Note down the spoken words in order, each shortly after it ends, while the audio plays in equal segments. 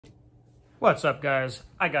What's up, guys?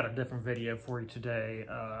 I got a different video for you today.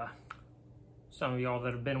 Some of y'all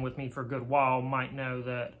that have been with me for a good while might know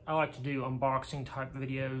that I like to do unboxing type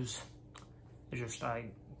videos. It's just I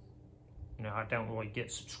don't really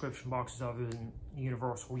get subscription boxes other than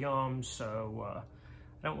Universal Yums, so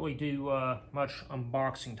I don't really do much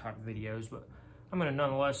unboxing type videos, but I'm going to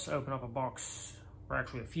nonetheless open up a box, or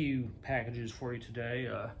actually a few packages for you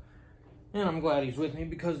today. And I'm glad he's with me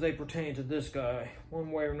because they pertain to this guy.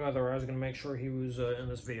 One way or another, I was going to make sure he was in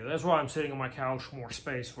this video. That's why I'm sitting on my couch, more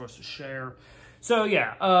space for us to share. So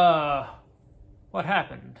yeah, what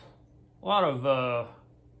happened? A lot of,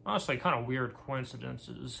 honestly, kind of weird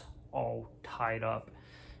coincidences all tied up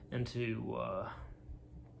into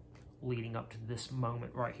leading up to this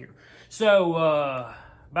moment right here. So,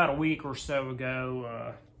 about a week or so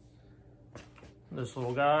ago, this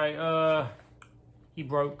little guy, he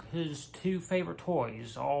broke his two favorite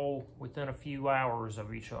toys all within a few hours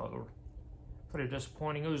of each other. Pretty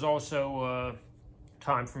disappointing. It was also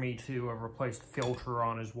time for me to replace the filter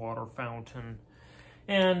on his water fountain.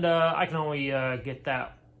 And I can only get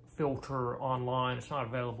that filter online. It's not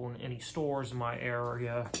available in any stores in my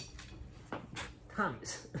area.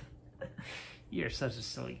 Thomas, you're such a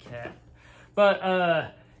silly cat.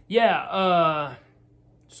 But yeah,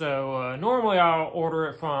 so normally I'll order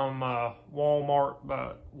it from Walmart,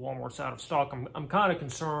 but Walmart's out of stock. I'm kind of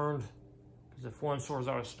concerned because if one store's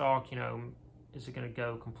out of stock, is it going to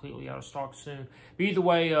go completely out of stock soon? But either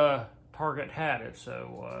way, Target had it,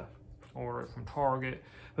 so order it from Target.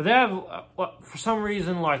 But they have, for some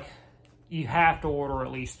reason, like, you have to order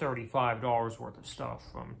at least $35 worth of stuff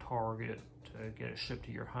from Target to get it shipped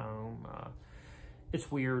to your home. It's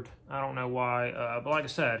weird. I don't know why. But like I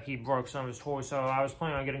said, he broke some of his toys, so I was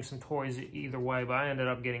planning on getting some toys either way, but I ended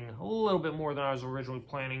up getting a little bit more than I was originally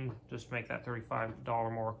planning, just to make that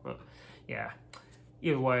 $35 mark. But yeah,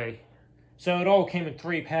 either way. So it all came in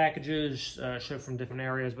 3 packages, shipped from different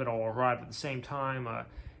areas, but all arrived at the same time.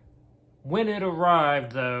 When it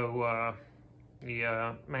arrived, though,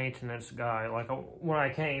 the maintenance guy, like when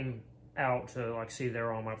I came out to see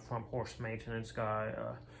there on my front porch, the maintenance guy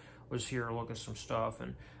was here to look at some stuff,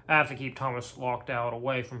 and I have to keep Thomas locked out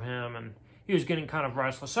away from him, and he was getting kind of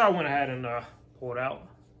restless, so I went ahead and pulled out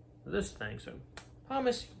this thing. So,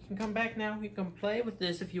 Thomas, you can come back now. You can play with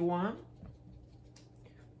this if you want.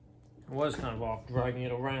 I was kind of off dragging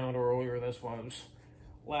it around earlier. That's why I was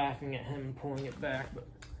laughing at him and pulling it back. But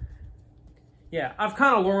yeah, I've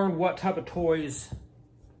kind of learned what type of toys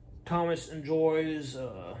Thomas enjoys.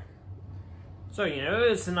 So,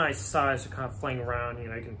 it's a nice size to kind of fling around. You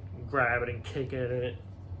can grab it and kick at it.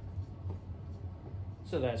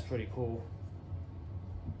 So that's pretty cool.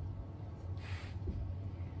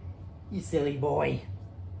 You silly boy.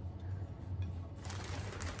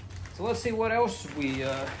 So let's see what else we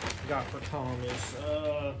got for Thomas.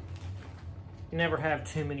 You never have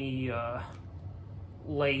too many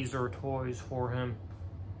laser toys for him.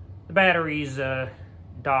 The batteries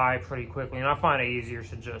die pretty quickly, and I find it easier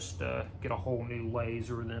to just get a whole new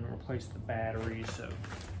laser than replace the batteries. So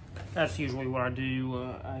that's usually what I do.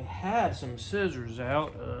 I had some scissors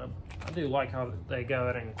out. I do like how they go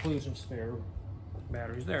and include some spare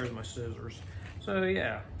batteries. There's my scissors. So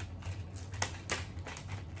yeah,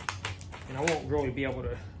 and I won't really be able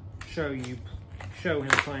to show him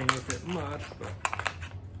playing with it much, but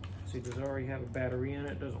see, does it already have a battery in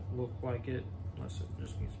it? Doesn't look like it, unless it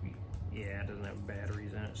just needs to be. Yeah, it doesn't have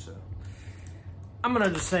batteries in it, so I'm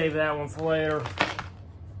gonna just save that one for later.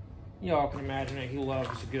 Y'all can imagine that he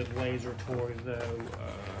loves a good laser toy, though.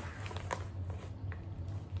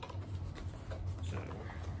 So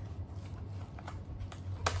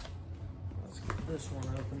let's get this one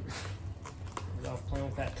open. I'll play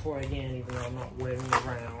with that toy again, even though I'm not waving it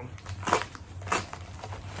around.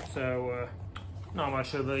 So not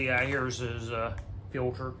much of it. Yeah, here's his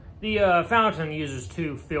filter. The fountain uses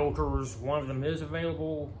 2 filters. One of them is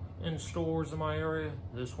available in stores in my area.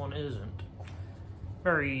 This one isn't.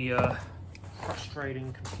 Very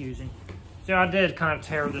frustrating, confusing. So I did kind of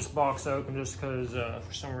tear this box open just because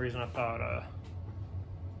for some reason I thought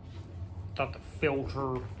the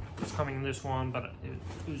filter was coming in this one, but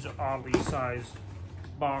it was an oddly sized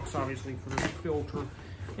box, obviously, for this filter.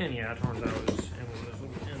 And yeah, it turns out it was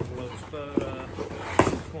envelopes, but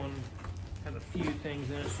this one has a few things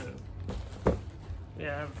in it, so we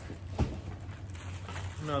have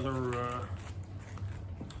another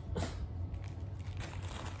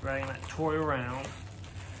dragging that toy around.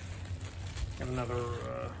 Have another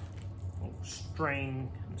little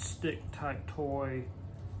string and stick type toy.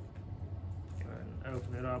 Go ahead and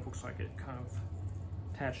open it up. Looks like it kind of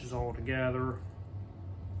attaches all together.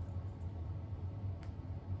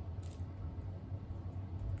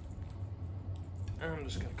 I'm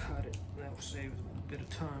just gonna cut it. That will save a bit of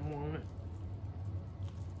time, won't it?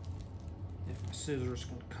 If my scissors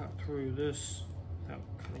can cut through this without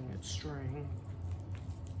cutting its string.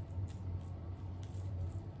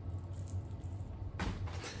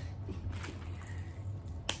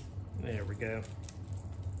 There we go.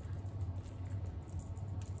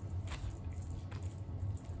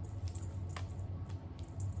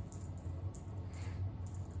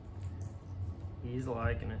 He's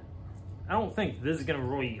liking it. I don't think this is gonna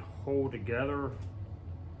really hold together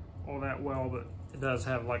all that well, but it does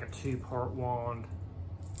have like a 2-part wand.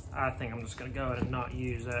 I think I'm just gonna go ahead and not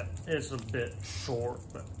use that. It's a bit short,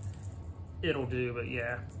 but it'll do. But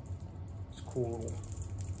yeah, it's a cool little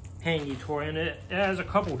hangy toy, and it has a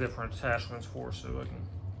couple different attachments for it, so I can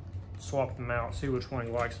swap them out, see which one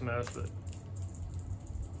he likes the most. But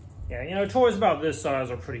yeah, you know, toys about this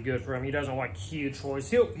size are pretty good for him. He doesn't like huge toys.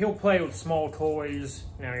 He'll play with small toys.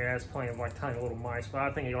 You know, he has plenty of like tiny little mice, but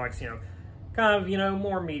I think he likes, you know, kind of, you know,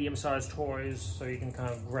 more medium-sized toys, so you can kind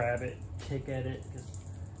of grab it, kick at it.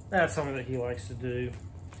 That's something that he likes to do.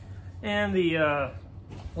 And the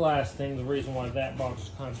last thing, the reason why that box is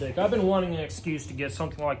kind of big, I've been wanting an excuse to get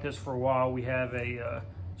something like this for a while. We have a,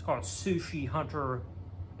 it's called Sushi Hunter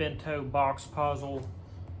Bento Box Puzzle.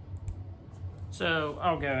 So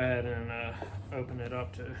I'll go ahead and open it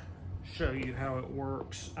up to show you how it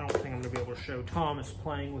works. I don't think I'm gonna be able to show Thomas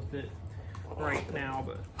playing with it right now,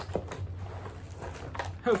 but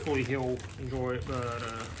hopefully he'll enjoy it. But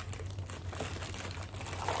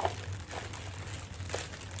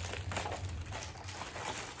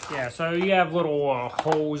yeah, so you have little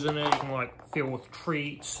holes in it. You can like fill with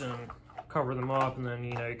treats and cover them up, and then,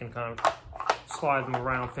 you know, you can kind of slide them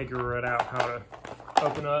around, figure it out how to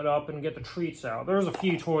open it up and get the treats out. There's a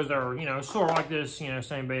few toys that are, you know, sort of like this, you know,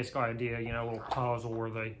 same basic idea, you know, a little puzzle where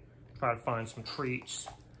they try to find some treats.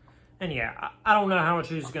 And yeah, I don't know how much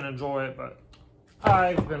he's gonna enjoy it, but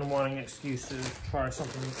I've been wanting excuses to try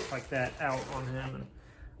something like that out on him, and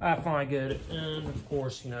I finally get it. And of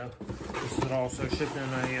course, you know, this is also shipped in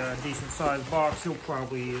a decent sized box. He'll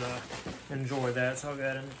probably enjoy that, so I'll go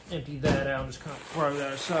ahead and empty that out and just kind of throw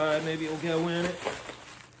that aside. Maybe it'll go in it,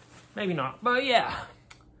 maybe not. But yeah,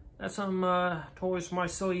 that's some toys for my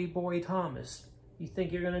silly boy Thomas. You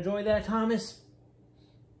think you're gonna enjoy that, Thomas?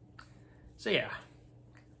 So yeah,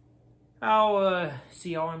 I'll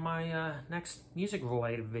see y'all in my next music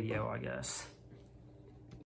related video, I guess.